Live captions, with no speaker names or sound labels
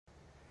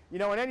You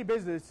know, in any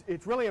business,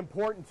 it's really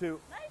important to...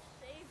 Nice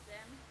shave,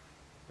 Jim.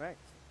 Thanks.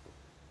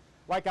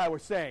 Like I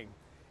was saying,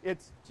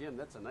 it's... Jim,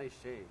 that's a nice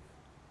shave.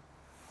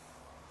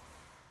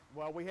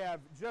 Well, we have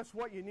just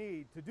what you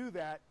need to do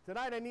that.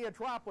 Tonight on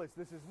NEOtropolis,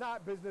 this is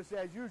not business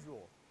as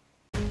usual.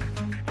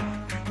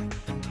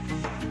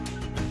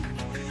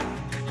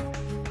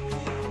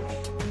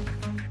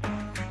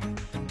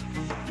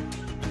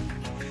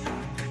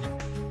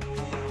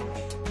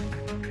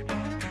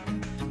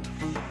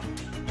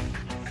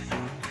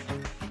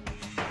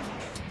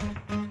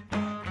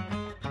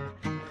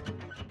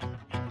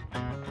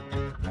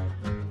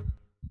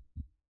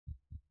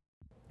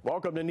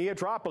 Welcome to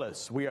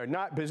NEOtropolis. We are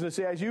not business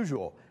as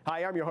usual.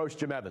 Hi, I'm your host,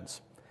 Jim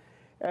Evans.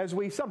 As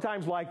we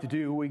sometimes like to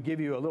do, we give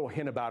you a little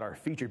hint about our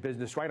featured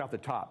business right off the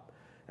top.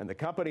 And the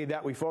company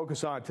that we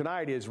focus on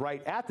tonight is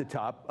right at the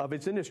top of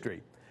its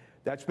industry.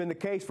 That's been the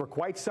case for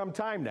quite some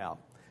time now.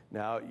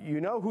 Now,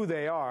 you know who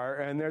they are,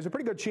 and there's a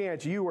pretty good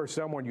chance you or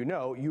someone you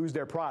know use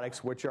their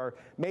products, which are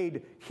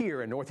made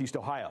here in Northeast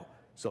Ohio.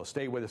 So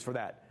stay with us for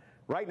that.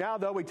 Right now,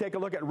 though, we take a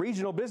look at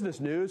regional business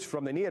news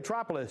from the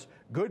NEOtropolis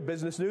Good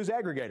Business News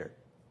Aggregator.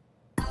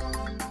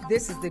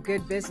 This is the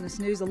good business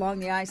news along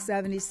the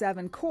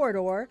I-77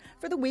 corridor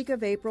for the week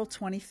of April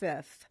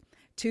 25th.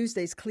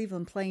 Tuesday's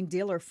Cleveland Plain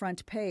Dealer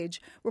front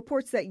page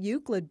reports that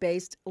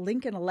Euclid-based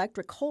Lincoln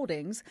Electric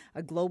Holdings,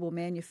 a global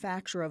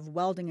manufacturer of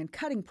welding and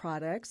cutting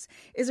products,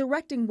 is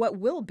erecting what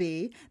will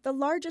be the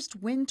largest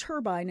wind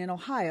turbine in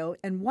Ohio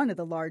and one of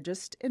the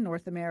largest in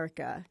North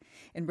America.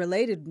 In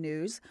related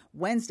news,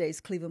 Wednesday's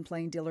Cleveland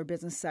Plain Dealer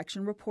business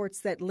section reports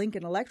that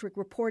Lincoln Electric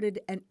reported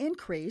an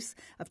increase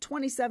of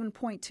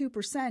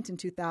 27.2% in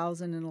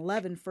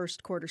 2011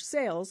 first quarter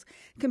sales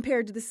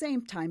compared to the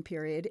same time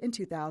period in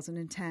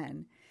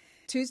 2010.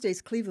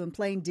 Tuesday's Cleveland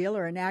Plain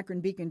Dealer and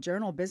Akron Beacon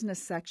Journal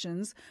business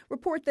sections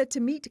report that to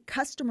meet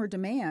customer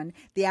demand,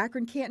 the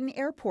Akron-Canton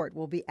Airport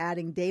will be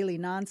adding daily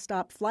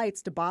nonstop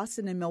flights to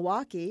Boston and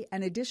Milwaukee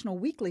and additional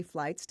weekly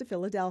flights to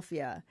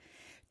Philadelphia.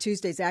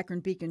 Tuesday's Akron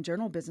Beacon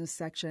Journal business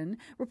section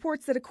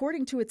reports that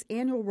according to its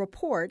annual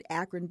report,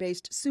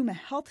 Akron-based Summa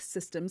Health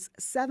Systems'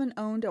 7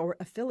 owned or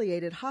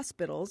affiliated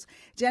hospitals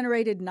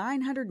generated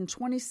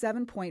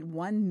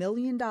 $927.1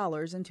 million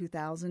in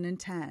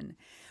 2010.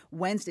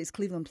 Wednesday's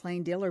Cleveland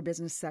Plain Dealer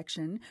business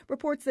section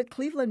reports that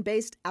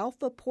Cleveland-based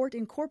Alpha Port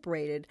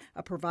Incorporated,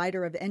 a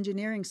provider of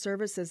engineering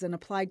services and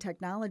applied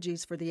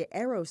technologies for the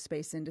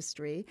aerospace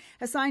industry,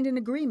 has signed an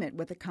agreement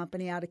with a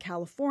company out of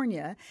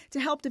California to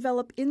help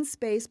develop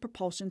in-space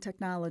propulsion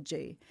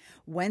technology.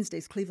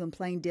 Wednesday's Cleveland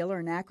Plain Dealer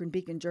and Akron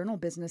Beacon Journal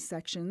business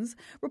sections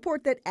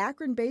report that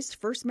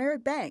Akron-based First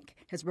Merit Bank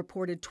has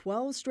reported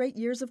 12 straight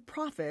years of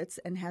profits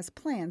and has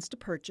plans to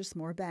purchase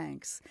more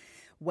banks.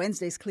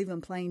 Wednesday's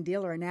Cleveland Plain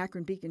Dealer and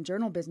Akron Beacon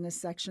Journal business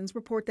sections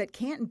report that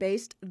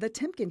Canton-based The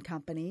Timken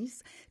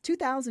Company's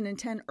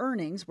 2010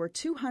 earnings were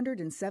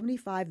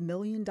 $275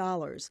 million,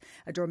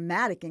 a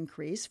dramatic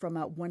increase from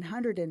a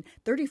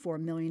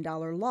 $134 million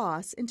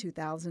loss in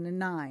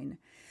 2009.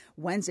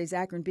 Wednesday's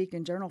Akron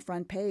Beacon Journal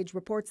front page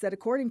reports that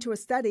according to a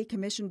study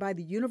commissioned by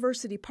the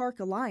University Park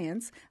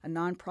Alliance, a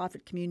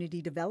nonprofit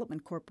community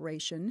development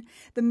corporation,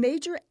 the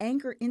major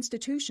anchor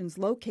institutions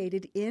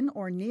located in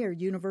or near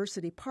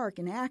University Park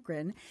in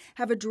Akron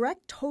have a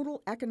direct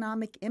total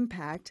economic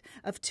impact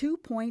of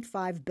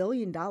 $2.5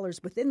 billion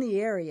within the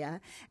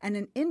area and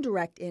an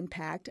indirect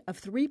impact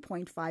of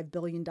 $3.5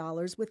 billion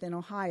within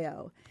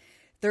Ohio.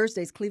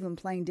 Thursday's Cleveland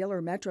Plain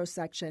Dealer Metro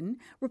section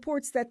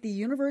reports that the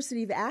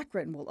University of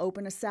Akron will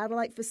open a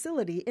satellite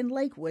facility in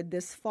Lakewood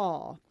this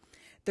fall.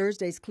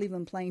 Thursday's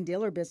Cleveland Plain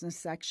Dealer business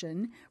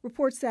section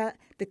reports that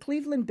the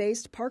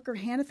Cleveland-based Parker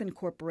Hannifin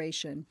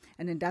Corporation,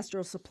 an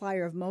industrial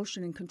supplier of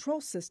motion and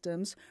control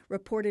systems,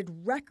 reported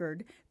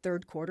record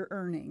third-quarter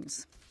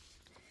earnings.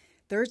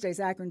 Thursday's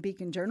Akron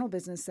Beacon Journal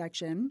business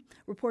section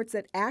reports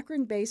that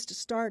Akron-based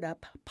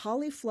startup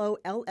Polyflow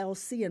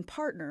LLC and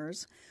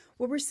Partners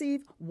will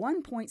receive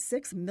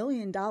 $1.6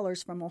 million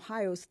from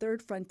Ohio's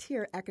Third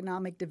Frontier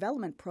Economic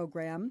Development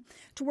Program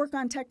to work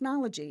on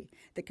technology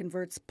that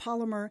converts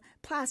polymer,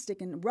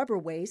 plastic, and rubber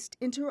waste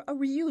into a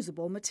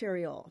reusable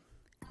material.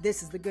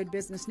 This is the good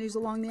business news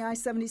along the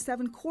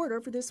I-77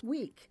 corridor for this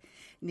week.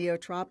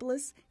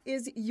 NEOtropolis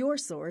is your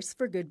source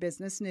for good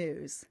business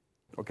news.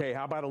 Okay,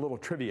 how about a little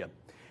trivia?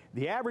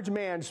 The average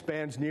man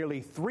spends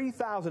nearly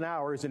 3,000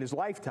 hours in his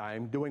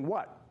lifetime doing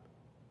what?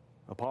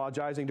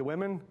 Apologizing to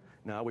women?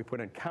 No, we put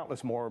in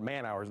countless more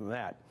man hours than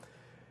that.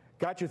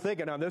 Got you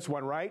thinking on this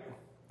one, right?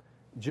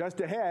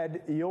 Just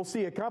ahead, you'll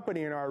see a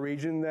company in our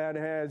region that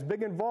has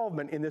big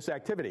involvement in this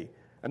activity.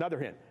 Another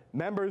hint,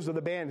 members of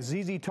the band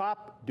ZZ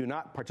Top do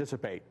not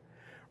participate.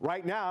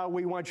 Right now,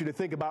 we want you to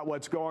think about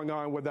what's going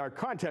on with our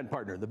content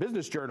partner, the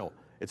Business Journal.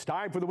 It's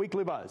time for the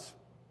Weekly Buzz.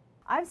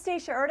 I'm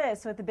Stacia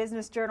Urtis with the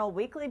Business Journal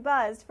Weekly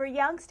Buzz for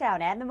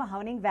Youngstown and the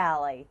Mahoning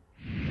Valley.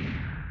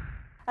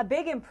 A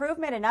big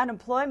improvement in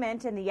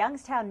unemployment in the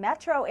Youngstown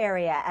metro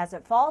area as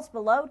it falls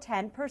below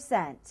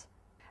 10%.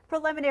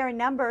 Preliminary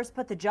numbers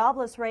put the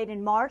jobless rate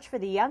in March for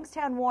the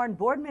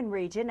Youngstown-Warren-Boardman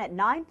region at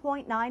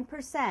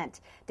 9.9%,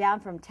 down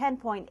from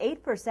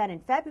 10.8% in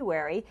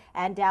February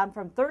and down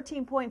from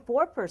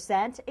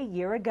 13.4% a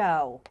year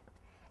ago.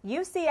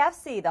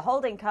 UCFC, the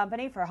holding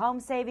company for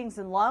Home Savings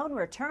and Loan,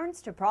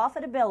 returns to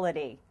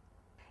profitability.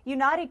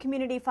 United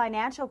Community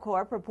Financial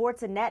Corp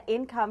reports a net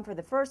income for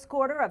the first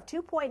quarter of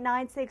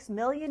 $2.96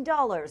 million,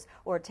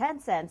 or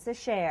 10 cents a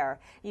share.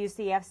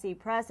 UCFC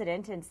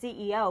President and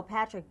CEO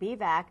Patrick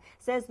Bevac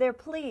says they're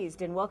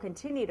pleased and will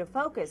continue to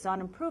focus on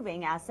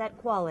improving asset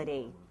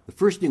quality. The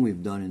first thing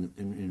we've done,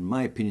 in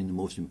my opinion, the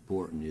most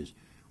important, is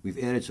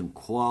we've added some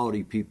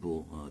quality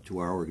people to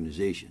our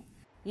organization.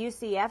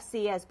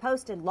 UCFC has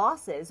posted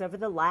losses over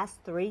the last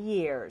 3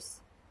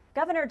 years.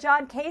 Governor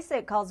John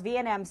Kasich calls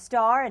V&M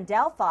Star and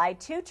Delphi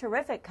two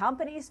terrific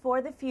companies for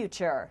the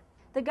future.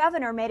 The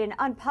governor made an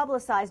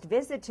unpublicized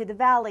visit to the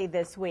valley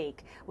this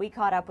week. We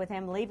caught up with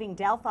him leaving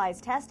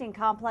Delphi's testing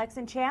complex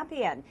in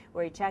Champion,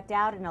 where he checked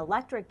out an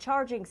electric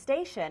charging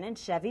station in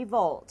Chevy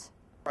Volt.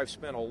 I've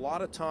spent a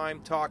lot of time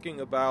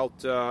talking about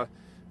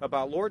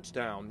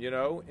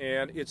Lordstown,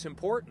 and it's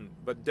important.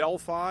 But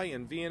Delphi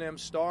and V&M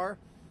Star,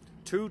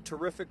 two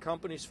terrific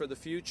companies for the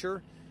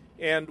future,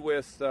 and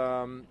with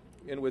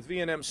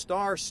V&M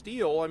Star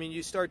Steel,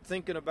 you start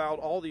thinking about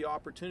all the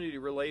opportunity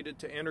related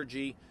to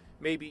energy,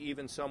 maybe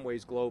even some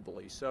ways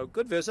globally. So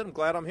good visit. I'm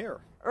glad I'm here.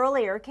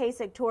 Earlier,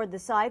 Kasich toured the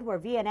site where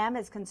V&M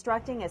is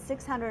constructing a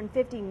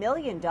 $650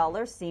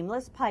 million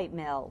seamless pipe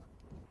mill.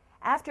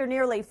 After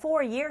nearly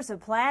 4 years of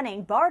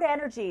planning, BART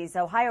Energy's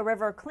Ohio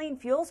River Clean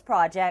Fuels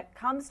project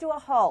comes to a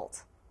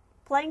halt.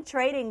 Plank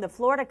Trading, the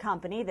Florida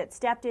company that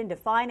stepped in to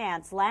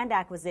finance land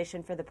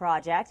acquisition for the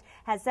project,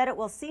 has said it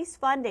will cease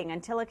funding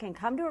until it can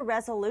come to a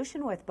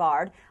resolution with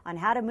BART on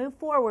how to move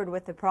forward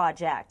with the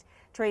project.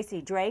 Tracy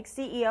Drake,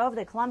 CEO of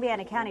the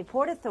Columbiana County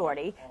Port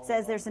Authority,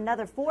 says there's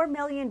another $4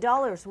 million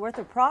worth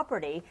of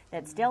property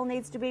that still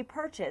needs to be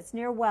purchased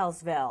near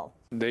Wellsville.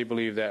 They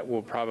believe that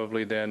will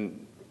probably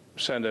then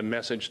send a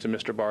message to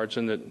Mr.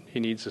 Bardson that he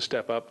needs to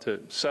step up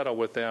to settle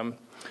with them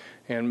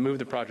and move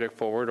the project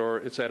forward, or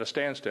it's at a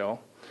standstill.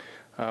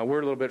 We're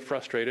a little bit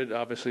frustrated,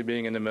 obviously,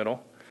 being in the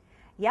middle.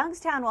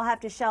 Youngstown will have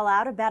to shell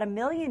out about $1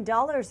 million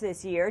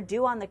this year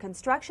due on the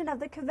construction of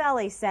the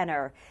Covelli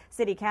Center.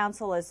 City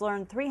Council has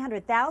learned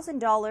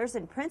 $300,000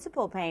 in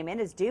principal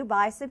payment is due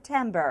by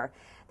September.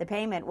 The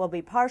payment will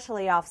be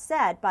partially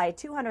offset by a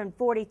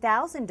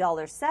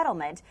 $240,000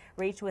 settlement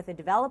reached with the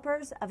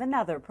developers of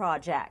another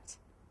project.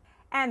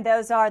 And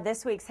those are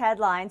this week's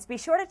headlines. Be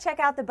sure to check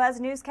out the Buzz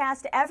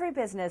Newscast every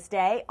business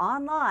day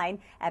online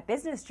at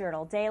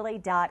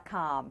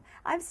businessjournaldaily.com.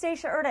 I'm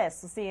Stacia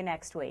Urtis. We'll see you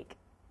next week.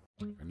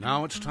 And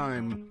now it's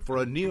time for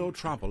a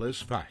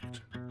NEOtropolis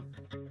fact.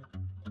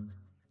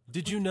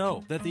 Did you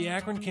know that the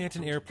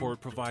Akron-Canton Airport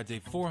provides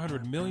a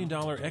 $400 million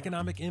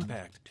economic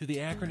impact to the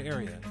Akron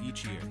area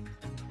each year?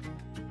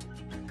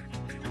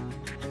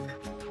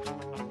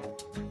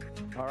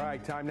 All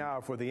right, time now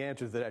for the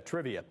answers to that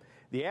trivia.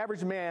 The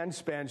average man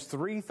spends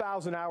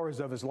 3,000 hours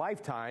of his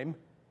lifetime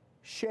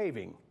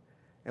shaving.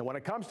 And when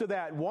it comes to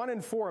that, 1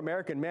 in 4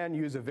 American men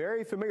use a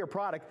very familiar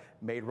product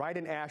made right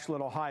in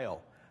Ashland,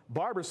 Ohio.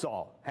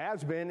 Barbasol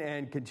has been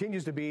and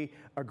continues to be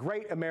a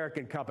great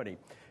American company.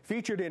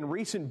 Featured in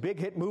recent big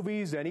hit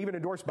movies and even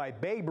endorsed by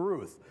Babe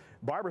Ruth,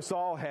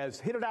 Barbasol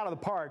has hit it out of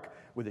the park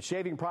with the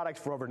shaving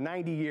products for over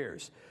 90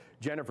 years.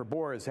 Jennifer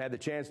Bohr has had the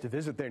chance to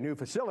visit their new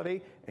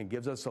facility and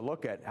gives us a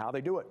look at how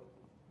they do it.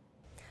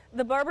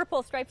 The barber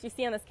pole stripes you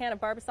see on this can of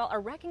Barbasol are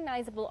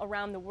recognizable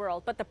around the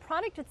world, but the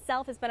product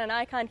itself has been an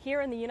icon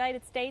here in the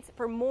United States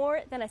for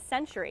more than a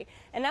century.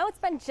 And now it's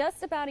been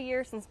just about a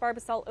year since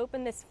Barbasol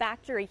opened this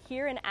factory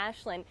here in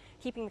Ashland,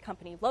 keeping the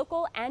company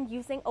local and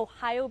using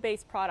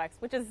Ohio-based products,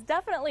 which is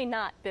definitely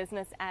not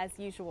business as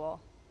usual.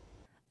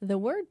 The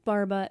word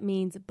barba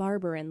means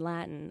barber in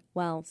Latin,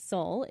 while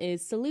sol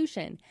is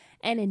solution.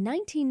 And in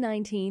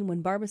 1919,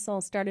 when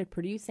Barbasol started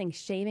producing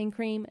shaving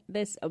cream,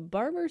 this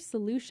barber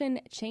solution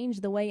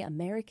changed the way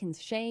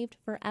Americans shaved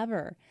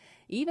forever,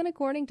 even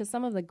according to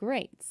some of the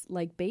greats,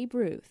 like Babe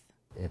Ruth.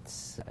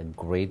 It's a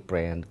great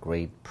brand,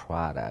 great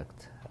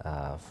product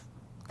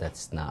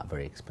that's not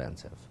very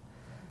expensive.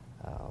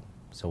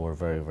 So we're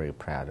very, very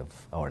proud of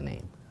our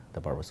name, the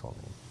Barbasol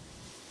name.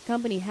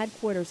 Company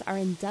headquarters are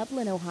in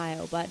Dublin,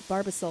 Ohio, but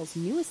Barbasol's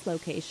newest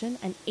location,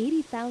 an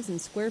 80,000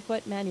 square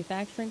foot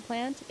manufacturing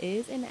plant,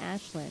 is in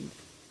Ashland.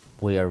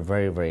 We are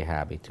very, very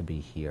happy to be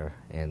here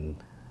in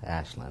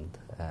Ashland.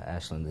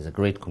 Ashland is a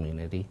great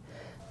community.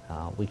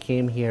 We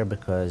came here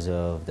because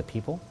of the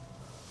people,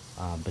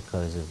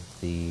 because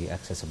of the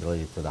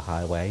accessibility to the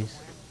highways,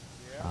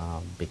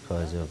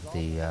 because of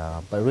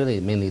but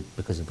really mainly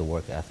because of the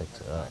work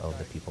ethics of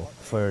the people.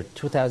 For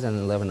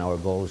 2011, our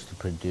goal is to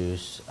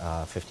produce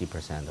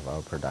 50% of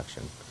our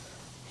production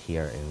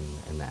here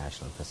in the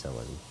Ashland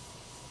facility.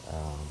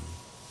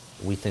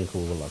 We think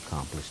we will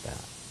accomplish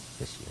that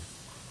this year.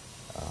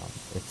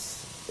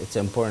 It's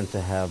important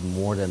to have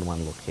more than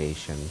one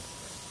location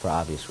for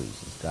obvious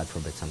reasons. God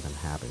forbid something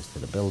happens to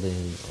the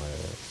building or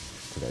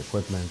to the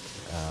equipment.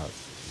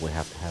 we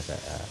have to have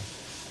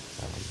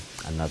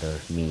another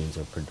means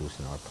of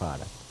producing our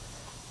product.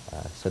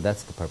 So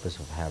that's the purpose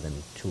of having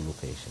 2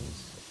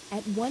 locations.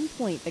 At one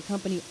point, the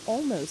company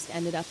almost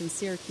ended up in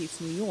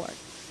Syracuse, New York,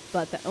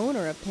 but the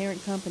owner of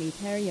parent company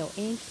Perio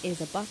Inc. is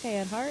a Buckeye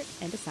at heart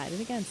and decided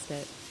against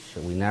it.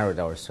 So we narrowed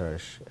our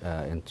search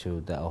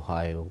into the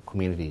Ohio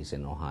communities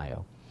in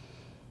Ohio,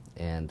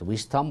 and we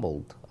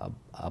stumbled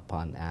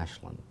upon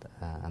Ashland.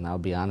 And I'll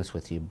be honest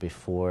with you,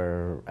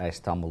 before I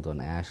stumbled on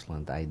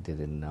Ashland, I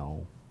didn't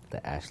know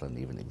that Ashland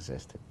even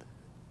existed.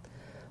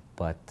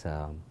 But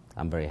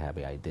I'm very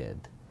happy I did.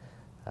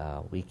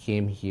 We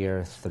came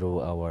here through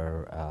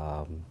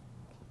our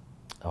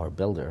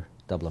builder,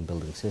 Dublin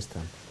Building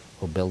System,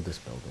 who built this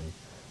building.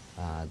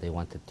 They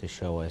wanted to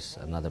show us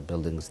another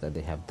buildings that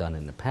they have done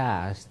in the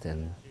past,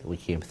 and we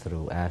came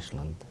through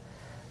Ashland,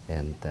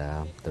 and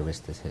the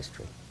rest is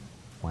history.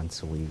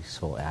 Once we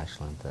saw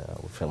Ashland,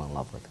 we fell in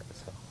love with it,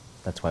 so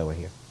that's why we're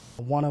here.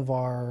 One of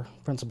our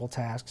principal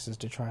tasks is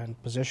to try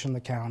and position the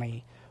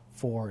county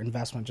for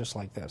investment just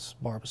like this,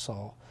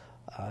 Barbasol.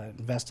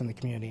 Invest in the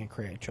community and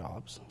create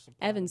jobs.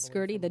 Evan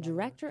Skirty, the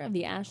director of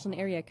the Ashland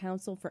Area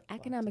Council for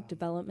Economic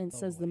Development,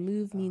 says the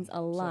move means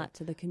a lot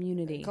to the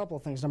community. A couple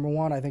of things. Number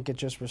one, I think it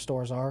just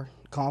restores our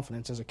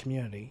confidence as a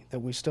community that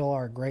we still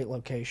are a great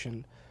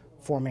location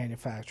for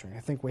manufacturing.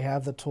 I think we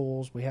have the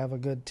tools, we have a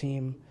good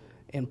team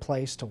in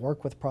place to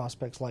work with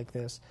prospects like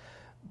this,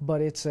 but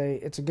it's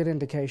a good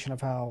indication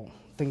of how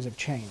things have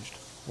changed.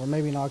 We're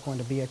maybe not going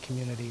to be a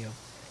community of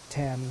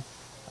 10,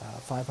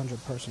 500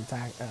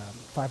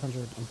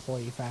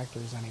 employee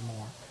factories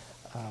anymore.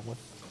 With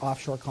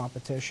offshore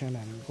competition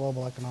and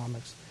global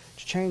economics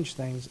to change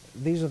things,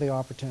 these are the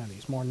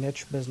opportunities, more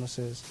niche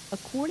businesses.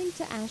 According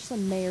to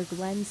Ashland Mayor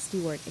Glenn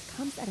Stewart, it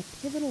comes at a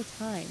pivotal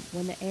time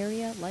when the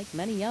area, like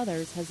many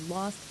others, has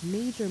lost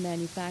major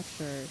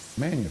manufacturers.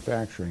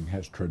 Manufacturing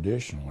has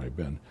traditionally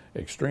been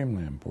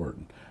extremely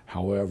important.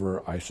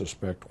 However, I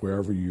suspect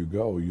wherever you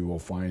go, you will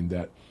find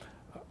that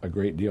a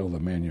great deal of the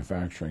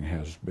manufacturing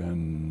has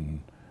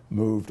been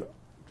moved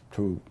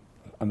to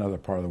another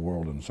part of the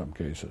world in some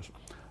cases.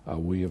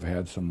 We have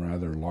had some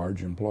rather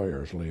large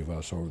employers leave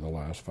us over the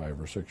last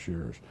 5 or 6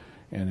 years,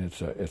 and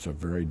it's a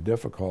very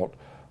difficult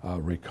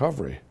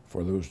recovery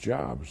for those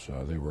jobs.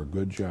 They were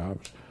good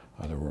jobs.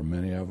 There were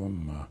many of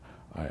them.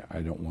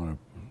 I don't want to,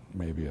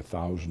 maybe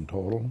 1,000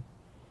 total,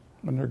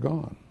 and they're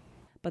gone.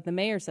 But the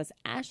mayor says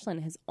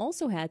Ashland has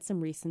also had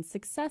some recent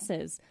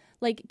successes,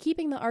 like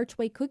keeping the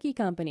Archway Cookie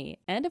Company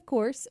and, of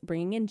course,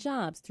 bringing in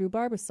jobs through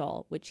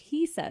Barbasol, which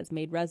he says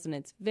made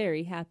residents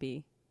very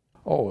happy.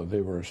 Oh,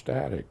 they were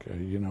ecstatic,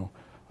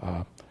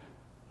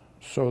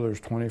 so there's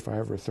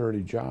 25 or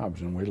 30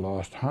 jobs, and we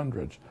lost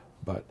hundreds,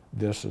 but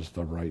this is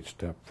the right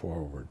step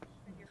forward.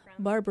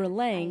 Barbara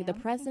Lang, the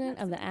president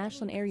of the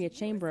Ashland Area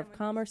Chamber of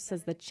Commerce,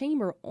 says the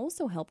chamber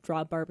also helped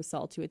draw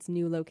Barbasol to its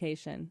new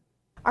location.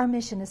 Our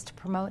mission is to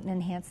promote and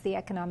enhance the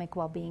economic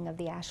well-being of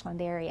the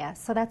Ashland area.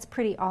 So that's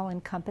pretty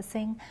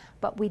all-encompassing,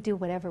 but we do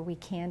whatever we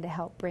can to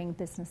help bring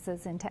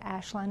businesses into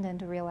Ashland and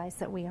to realize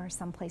that we are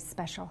someplace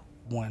special.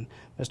 When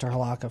Mr.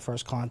 Halaka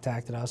first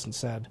contacted us and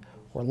said,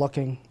 we're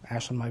looking,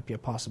 Ashland might be a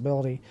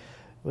possibility,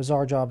 it was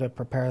our job to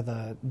prepare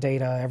the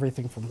data,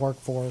 everything from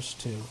workforce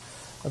to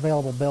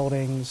available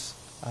buildings,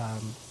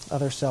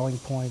 other selling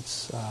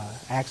points,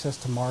 access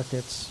to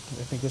markets.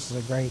 I think this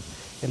is a great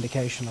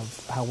indication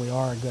of how we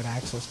are a good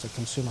access to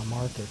consumer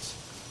markets,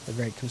 a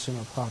great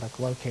consumer product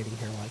locating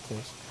here like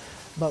this.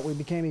 But we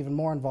became even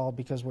more involved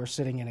because we're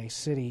sitting in a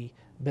city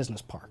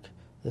business park.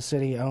 The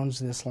city owns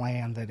this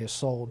land that is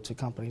sold to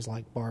companies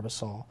like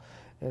Barbasol,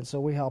 and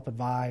so we help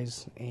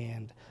advise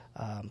and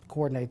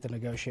coordinate the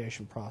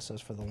negotiation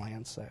process for the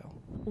land sale.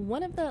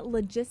 One of the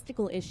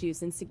logistical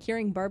issues in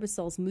securing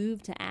Barbasol's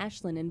move to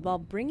Ashland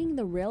involved bringing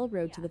the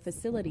railroad to the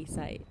facility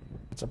site.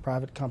 It's a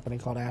private company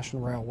called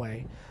Ashland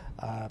Railway.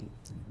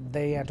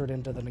 They entered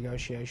into the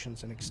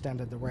negotiations and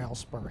extended the rail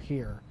spur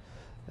here,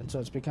 and so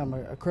it's become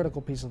a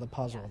critical piece of the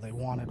puzzle. They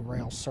wanted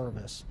rail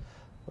service.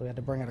 We had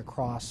to bring it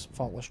across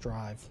Faultless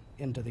Drive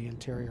into the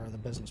interior of the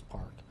business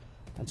park,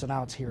 and so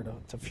now it's here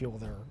to fuel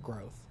their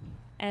growth.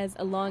 As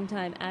a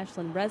longtime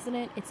Ashland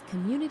resident, it's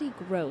community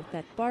growth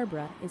that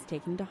Barbara is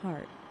taking to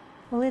heart.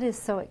 Well, it is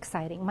so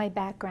exciting. My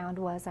background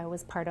was I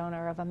was part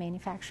owner of a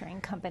manufacturing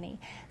company.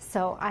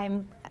 So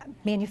I'm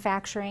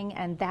manufacturing,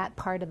 and that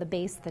part of the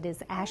base that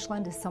is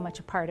Ashland is so much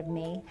a part of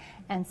me.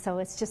 And so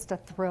it's just a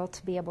thrill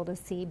to be able to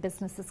see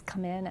businesses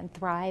come in and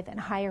thrive and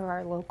hire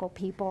our local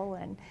people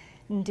and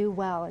do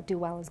well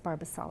as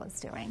Barbasol is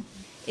doing.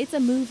 It's a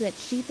move that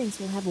she thinks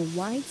will have a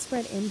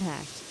widespread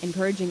impact,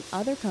 encouraging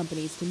other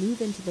companies to move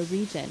into the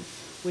region,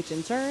 which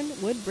in turn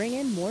would bring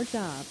in more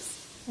jobs.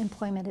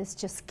 Employment is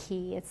just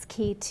key. It's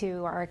key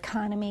to our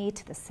economy,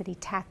 to the city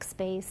tax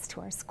base,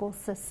 to our school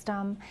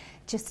system,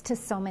 just to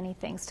so many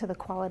things, to the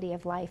quality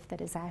of life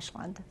that is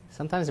Ashland.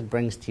 Sometimes it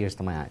brings tears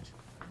to my eyes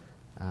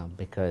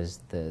because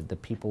the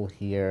people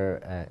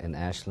here in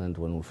Ashland,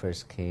 when we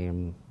first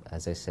came,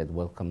 as I said,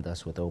 welcomed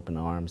us with open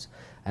arms.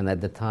 And at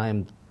the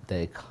time,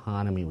 the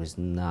economy was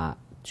not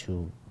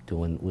treating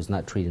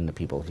the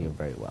people here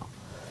very well.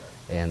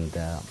 And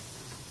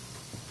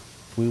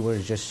we were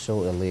just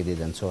so elated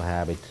and so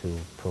happy to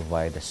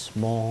provide a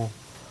small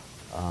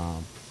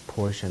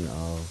portion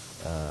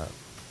of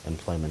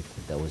employment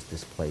that was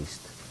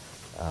displaced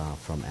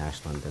from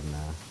Ashland in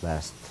the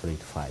last 3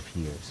 to 5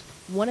 years.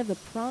 One of the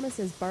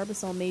promises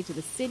Barbasol made to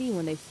the city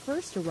when they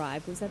first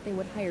arrived was that they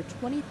would hire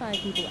 25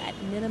 people at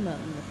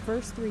minimum in the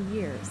first 3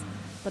 years.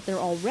 But they're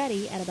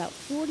already at about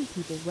 40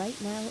 people right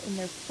now in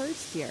their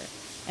first year.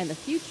 And the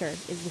future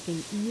is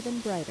looking even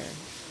brighter.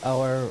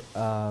 Our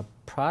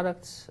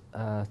products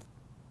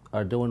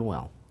are doing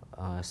well,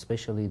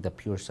 especially the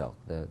Pure Silk,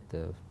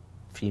 the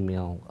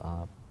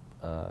female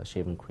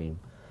shaving cream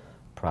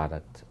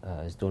product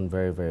is doing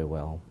very, very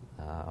well.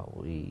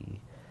 We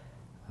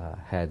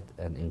had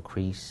an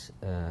increase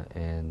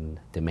in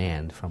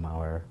demand from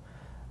our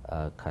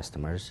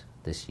customers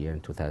this year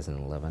in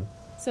 2011.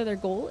 So their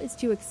goal is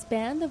to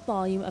expand the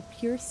volume of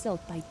Pure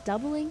Silk by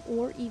doubling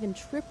or even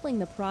tripling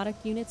the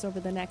product units over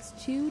the next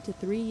 2 to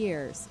 3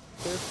 years.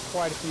 There's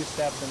quite a few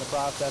steps in the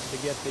process to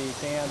get the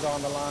cans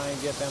on the line,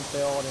 get them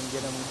filled, and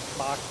get them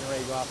boxed and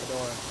ready to go out the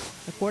door.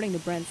 According to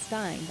Brent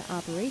Stein, the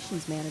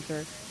operations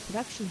manager,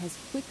 production has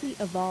quickly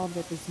evolved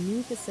at this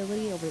new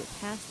facility over the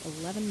past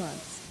 11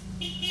 months.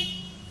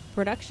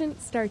 Production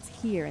starts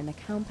here in the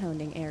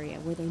compounding area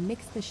where they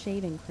mix the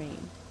shaving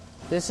cream.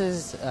 This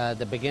is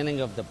the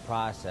beginning of the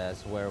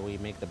process where we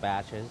make the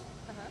batches.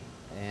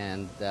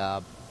 And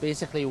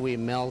basically we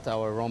melt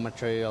our raw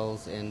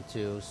materials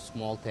into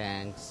small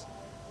tanks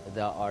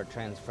that are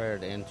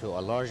transferred into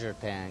a larger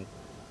tank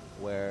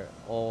where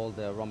all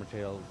the raw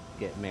materials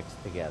get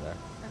mixed together.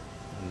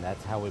 And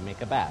that's how we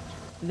make a batch.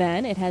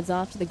 Then it heads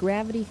off to the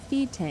gravity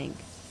feed tank.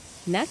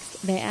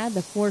 Next, they add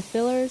the 4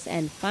 fillers,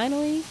 and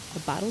finally, the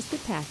bottles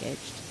get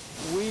packaged.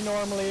 We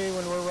normally,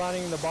 when we're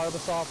running the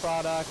Barbasol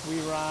product, we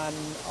run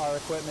our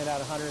equipment at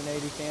 180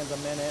 cans a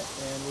minute,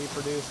 and we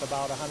produce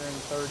about 130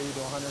 to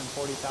 140,000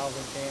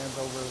 cans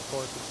over the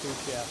course of 2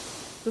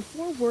 shifts.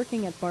 Before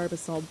working at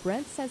Barbasol,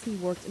 Brent says he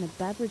worked in a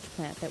beverage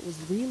plant that was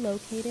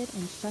relocated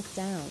and shut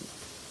down.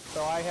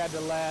 So I had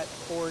to let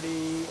 48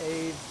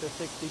 to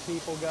 60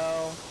 people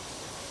go.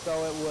 So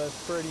it was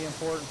pretty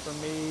important for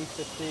me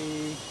to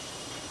see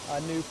a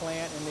new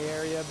plant in the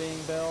area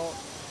being built.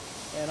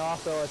 And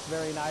also it's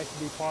very nice to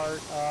be part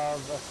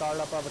of a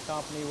startup of a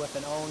company with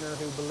an owner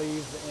who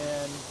believes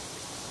in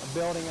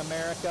building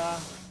America.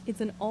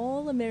 It's an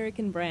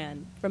all-American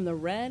brand, from the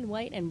red,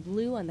 white, and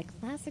blue on the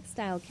classic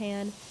style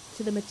can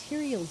to the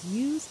materials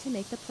used to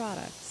make the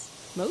products.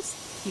 Most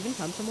even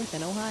come from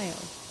within Ohio.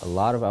 A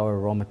lot of our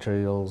raw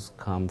materials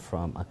come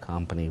from a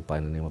company by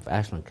the name of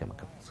Ashland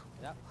Chemicals,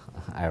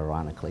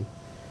 ironically,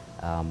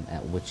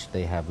 at which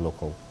they have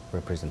local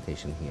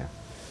representation here.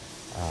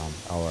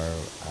 Our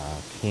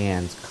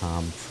cans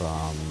come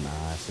from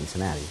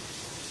Cincinnati,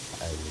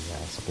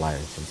 a supplier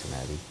in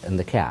Cincinnati. And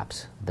the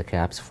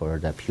caps for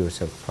the Pure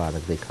Silk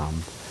product, they come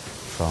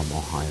from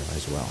Ohio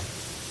as well.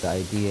 The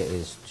idea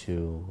is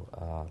to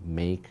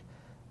make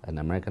an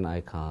American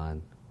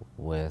icon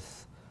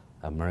with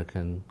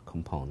American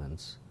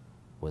components,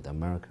 with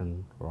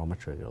American raw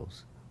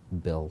materials,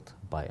 built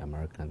by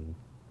American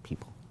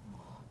people.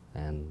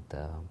 And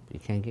you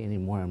can't get any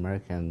more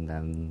American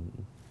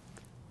than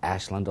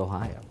Ashland,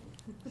 Ohio.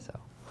 So.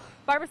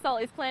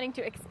 Barbasol is planning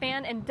to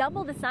expand and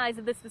double the size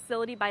of this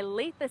facility by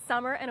late this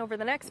summer, and over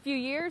the next few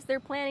years, they're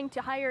planning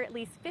to hire at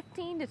least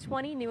 15 to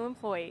 20 new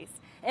employees.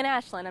 In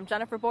Ashland, I'm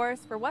Jennifer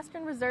Boris for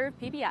Western Reserve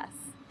PBS.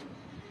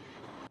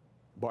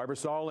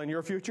 Barbasol in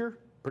your future?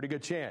 Pretty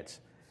good chance.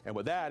 And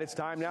with that, it's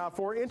time now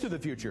for Into the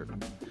Future.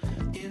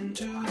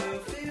 Into the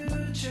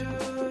future.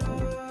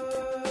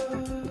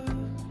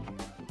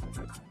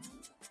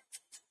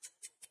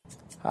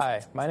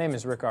 Hi, my name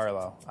is Rick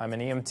Arlo. I'm an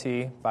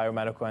EMT,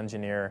 biomedical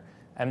engineer,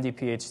 MD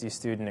PhD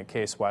student at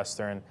Case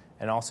Western,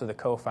 and also the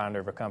co-founder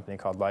of a company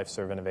called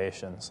LifeServe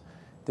Innovations.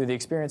 Through the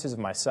experiences of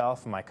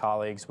myself and my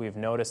colleagues, we've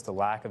noticed a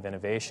lack of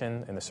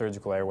innovation in the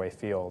surgical airway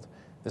field.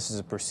 This is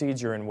a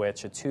procedure in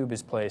which a tube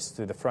is placed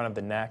through the front of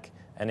the neck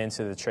and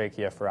into the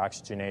trachea for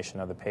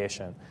oxygenation of the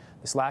patient.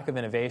 This lack of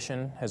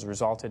innovation has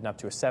resulted in up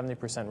to a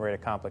 70% rate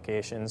of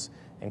complications,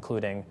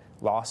 including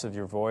loss of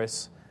your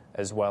voice,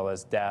 as well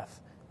as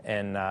death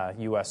in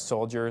U.S.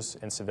 soldiers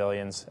and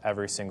civilians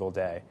every single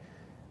day.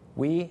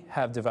 We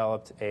have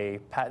developed a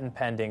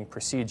patent-pending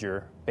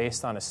procedure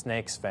based on a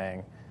snake's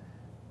fang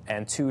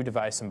and 2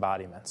 device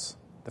embodiments.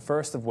 The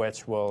first of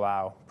which will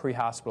allow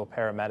pre-hospital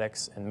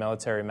paramedics and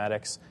military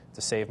medics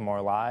to save more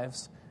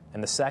lives,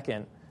 and the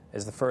second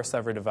is the first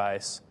ever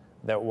device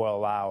that will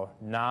allow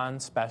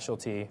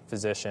non-specialty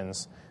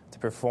physicians to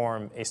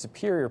perform a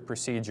superior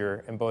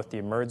procedure in both the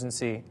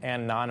emergency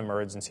and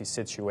non-emergency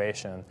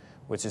situation,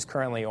 which is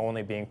currently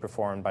only being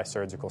performed by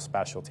surgical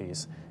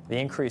specialties. The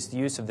increased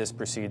use of this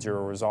procedure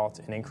will result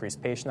in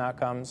increased patient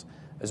outcomes,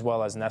 as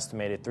well as an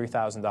estimated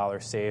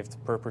 $3,000 saved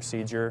per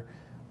procedure,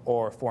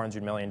 or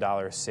 $400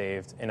 million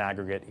saved in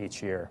aggregate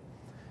each year.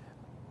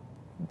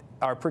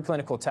 Our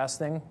preclinical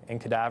testing in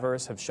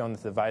cadavers have shown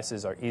that the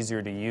devices are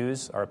easier to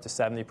use, are up to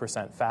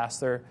 70%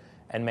 faster,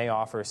 and may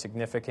offer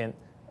significant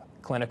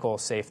clinical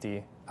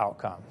safety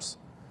outcomes.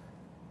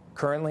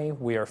 Currently,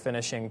 we are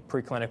finishing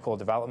preclinical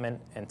development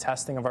and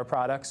testing of our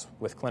products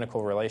with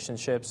clinical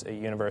relationships at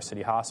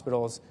university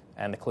hospitals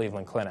and the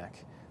Cleveland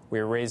Clinic. We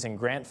are raising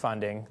grant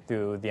funding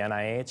through the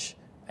NIH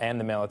and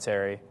the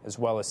military, as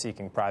well as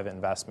seeking private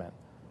investment.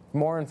 For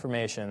more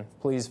information,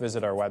 please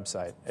visit our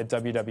website at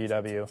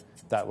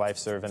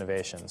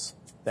www.lifeserveinnovations.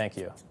 Thank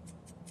you.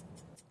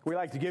 We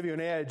like to give you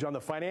an edge on the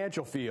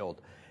financial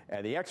field,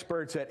 and the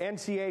experts at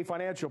NCA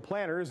Financial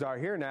Planners are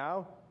here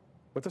now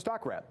with the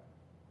stock wrap.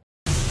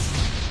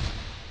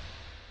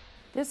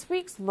 This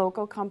week's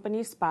local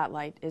company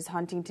spotlight is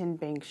Huntington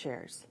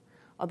Bancshares.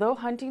 Although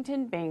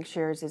Huntington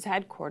Bancshares is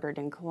headquartered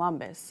in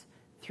Columbus,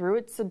 through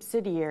its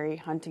subsidiary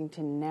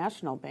Huntington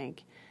National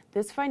Bank,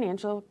 this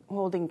financial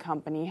holding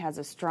company has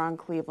a strong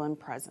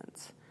Cleveland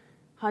presence.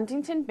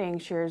 Huntington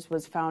Bancshares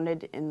was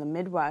founded in the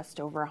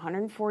Midwest over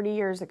 140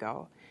 years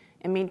ago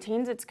and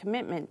maintains its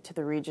commitment to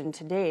the region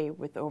today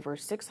with over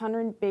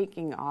 600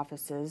 banking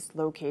offices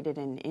located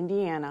in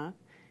Indiana,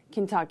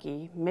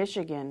 Kentucky,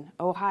 Michigan,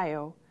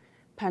 Ohio,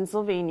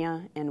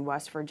 Pennsylvania, and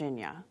West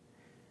Virginia.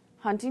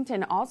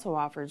 Huntington also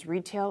offers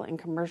retail and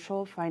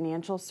commercial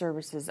financial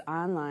services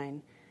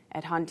online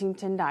at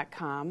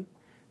huntington.com,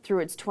 through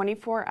its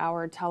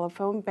 24-hour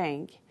telephone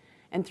bank,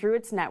 and through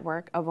its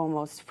network of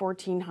almost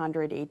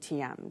 1,400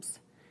 ATMs.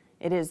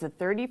 It is the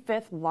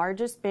 35th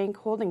largest bank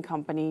holding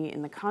company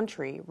in the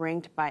country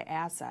ranked by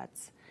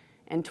assets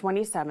and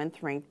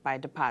 27th ranked by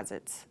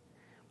deposits.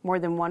 More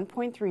than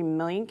 1.3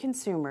 million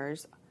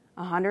consumers,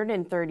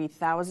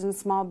 130,000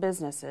 small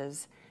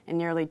businesses, and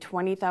nearly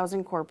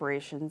 20,000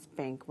 corporations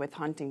bank with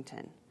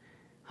Huntington.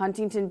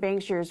 Huntington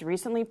Bancshares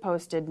recently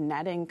posted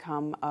net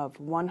income of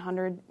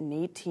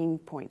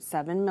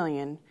 $118.7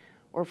 million,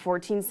 or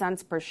 14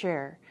 cents per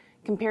share,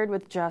 compared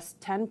with just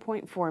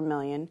 $10.4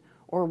 million,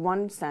 or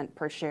 1 cent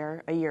per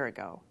share a year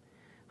ago.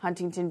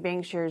 Huntington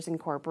Bancshares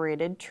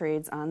Incorporated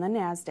trades on the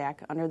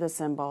NASDAQ under the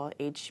symbol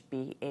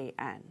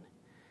HBAN.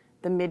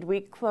 The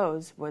midweek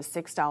close was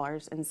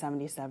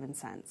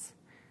 $6.77.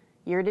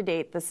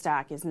 Year-to-date, the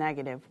stock is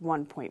negative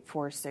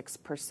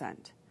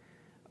 1.46%.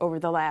 Over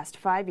the last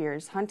 5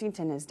 years,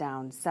 Huntington is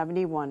down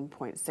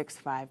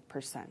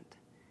 71.65%.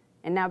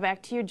 And now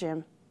back to you,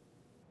 Jim.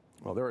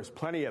 Well, there is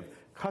plenty of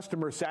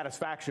customer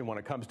satisfaction when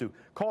it comes to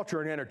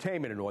culture and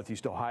entertainment in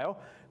Northeast Ohio.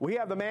 We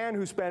have the man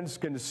who spends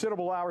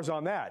considerable hours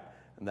on that,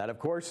 and that, of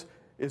course,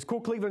 is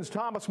Cool Cleveland's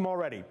Thomas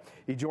Mulready.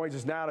 He joins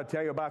us now to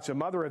tell you about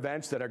some other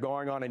events that are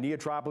going on in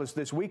NEOtropolis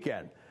this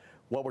weekend.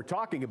 What we're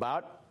talking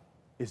about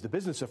is the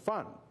business of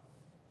fun.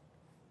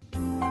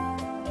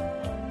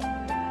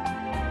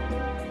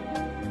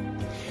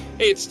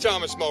 Hey, it's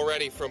Thomas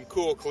Mulready from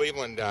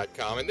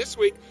CoolCleveland.com, and this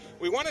week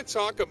we want to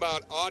talk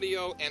about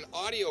audio and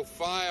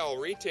audiophile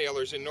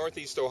retailers in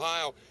Northeast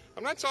Ohio.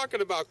 I'm not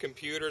talking about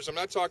computers, I'm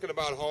not talking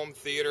about home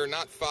theater,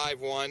 not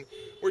 5.1.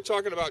 We're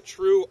talking about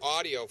true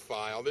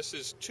audiophile. This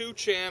is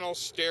 2-channel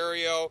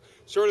stereo,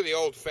 sort of the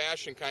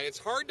old-fashioned kind. It's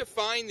hard to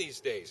find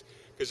these days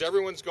because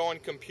everyone's going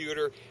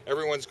computer,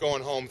 everyone's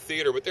going home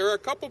theater, but there are a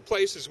couple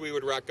places we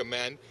would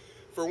recommend.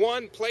 For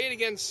one, Play It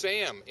Again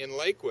Sam in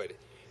Lakewood.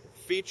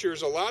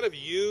 Features a lot of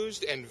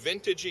used and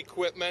vintage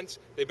equipment.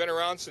 They've been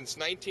around since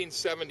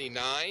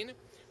 1979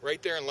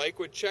 right there in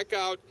Lakewood. Check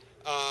out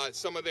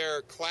some of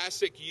their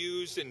classic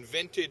used and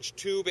vintage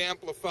tube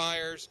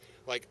amplifiers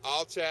like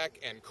Altec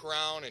and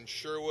Crown and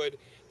Sherwood.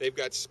 They've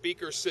got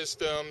speaker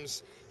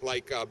systems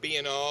like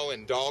B&O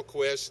and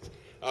Dahlquist.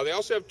 They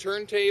also have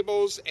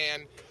turntables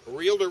and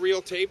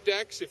reel-to-reel tape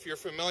decks, if you're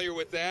familiar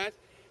with that.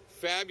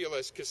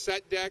 Fabulous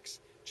cassette decks.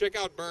 Check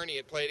out Bernie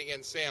at Play It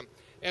Again Sam.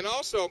 And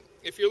also,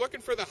 if you're looking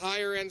for the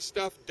higher-end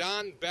stuff,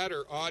 Don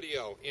Better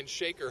Audio in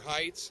Shaker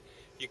Heights.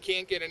 You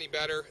can't get any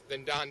better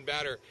than Don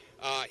Better.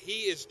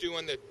 He is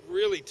doing the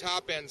really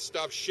top-end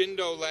stuff,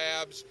 Shindo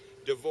Labs,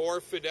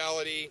 DeVore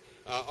Fidelity,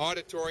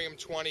 Auditorium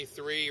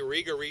 23,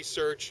 Riga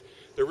Research,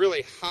 the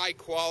really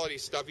high-quality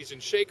stuff. He's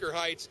in Shaker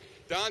Heights.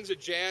 Don's a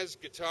jazz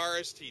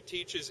guitarist. He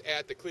teaches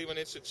at the Cleveland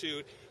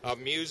Institute of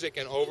Music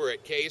and over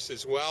at Case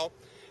as well.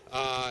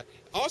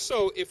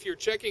 Also, if you're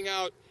checking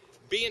out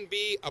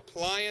B&B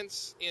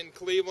Appliance in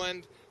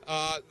Cleveland,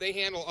 they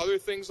handle other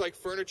things like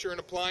furniture and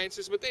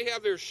appliances, but they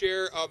have their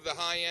share of the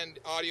high-end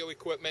audio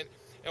equipment.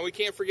 And we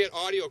can't forget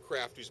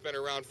AudioCraft, who's been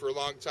around for a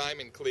long time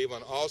in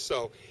Cleveland,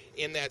 also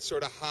in that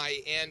sort of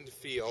high-end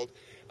field.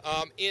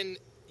 In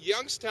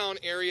Youngstown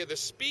area, the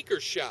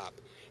Speaker Shop,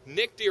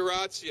 Nick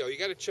DiOrazio, you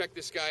got to check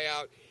this guy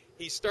out.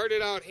 He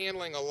started out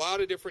handling a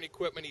lot of different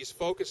equipment. He's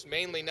focused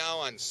mainly now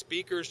on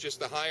speakers, just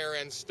the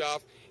higher-end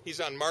stuff.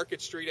 He's on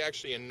Market Street,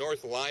 actually, in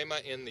North Lima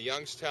in the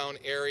Youngstown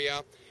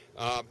area.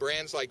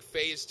 Brands like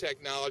Phase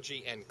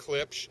Technology and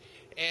Klipsch.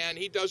 And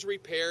he does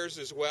repairs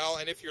as well.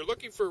 And if you're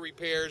looking for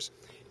repairs,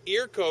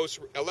 Earcoast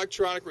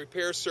Electronic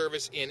Repair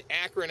Service in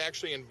Akron,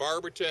 actually in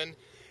Barberton.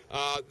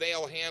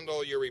 They'll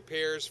handle your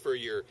repairs for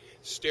your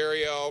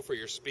stereo, for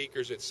your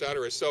speakers,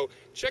 etc. So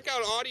check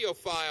out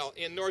Audiophile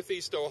in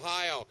Northeast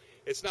Ohio.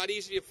 It's not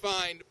easy to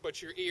find,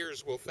 but your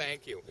ears will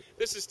thank you.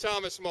 This is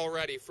Thomas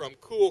Mulready from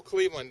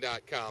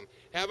CoolCleveland.com.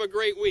 Have a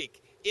great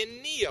week, in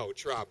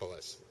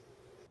NEOtropolis.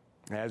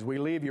 As we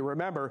leave you,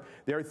 remember,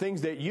 there are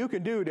things that you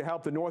can do to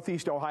help the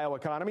Northeast Ohio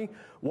economy.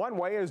 One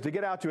way is to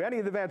get out to any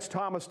of the events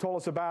Thomas told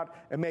us about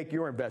and make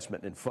your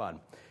investment in fun.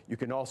 You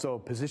can also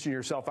position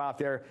yourself out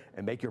there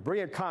and make your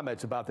brilliant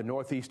comments about the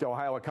Northeast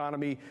Ohio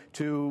economy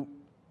to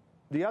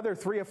the other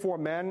 3 or 4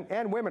 men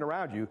and women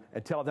around you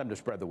and tell them to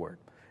spread the word.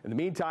 In the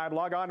meantime,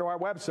 log on to our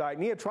website,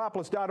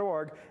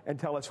 neotropolis.org, and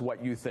tell us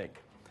what you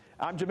think.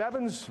 I'm Jim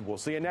Evans. We'll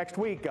see you next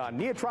week on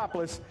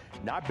NEOtropolis,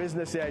 not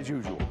business as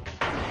usual.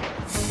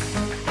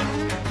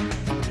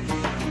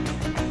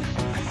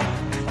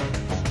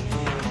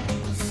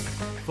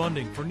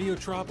 Funding for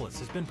NEOtropolis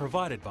has been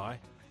provided by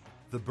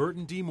the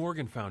Burton D.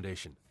 Morgan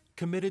Foundation,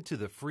 committed to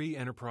the free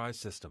enterprise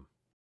system.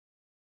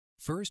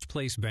 First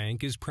Place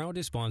Bank is proud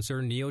to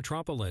sponsor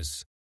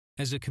NEOtropolis.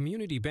 As a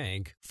community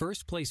bank,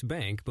 First Place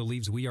Bank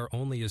believes we are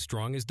only as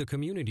strong as the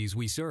communities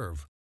we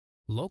serve.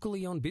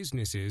 Locally owned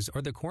businesses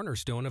are the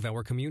cornerstone of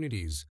our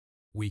communities.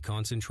 We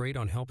concentrate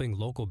on helping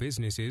local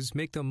businesses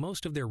make the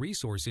most of their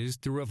resources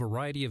through a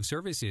variety of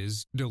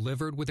services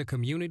delivered with a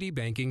community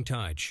banking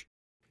touch.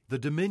 The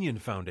Dominion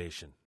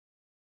Foundation.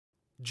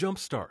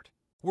 JumpStart,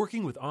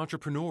 working with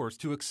entrepreneurs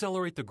to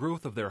accelerate the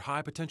growth of their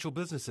high-potential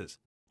businesses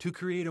to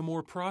create a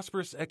more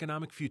prosperous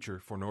economic future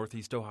for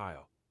Northeast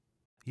Ohio.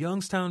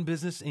 Youngstown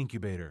Business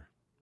Incubator.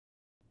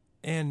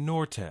 And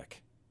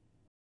NorTech.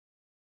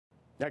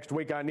 Next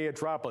week on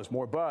NEOtropolis,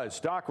 more buzz,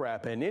 stock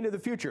wrap, and into the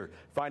future.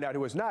 Find out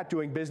who is not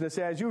doing business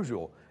as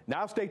usual.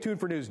 Now stay tuned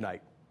for Newsnight.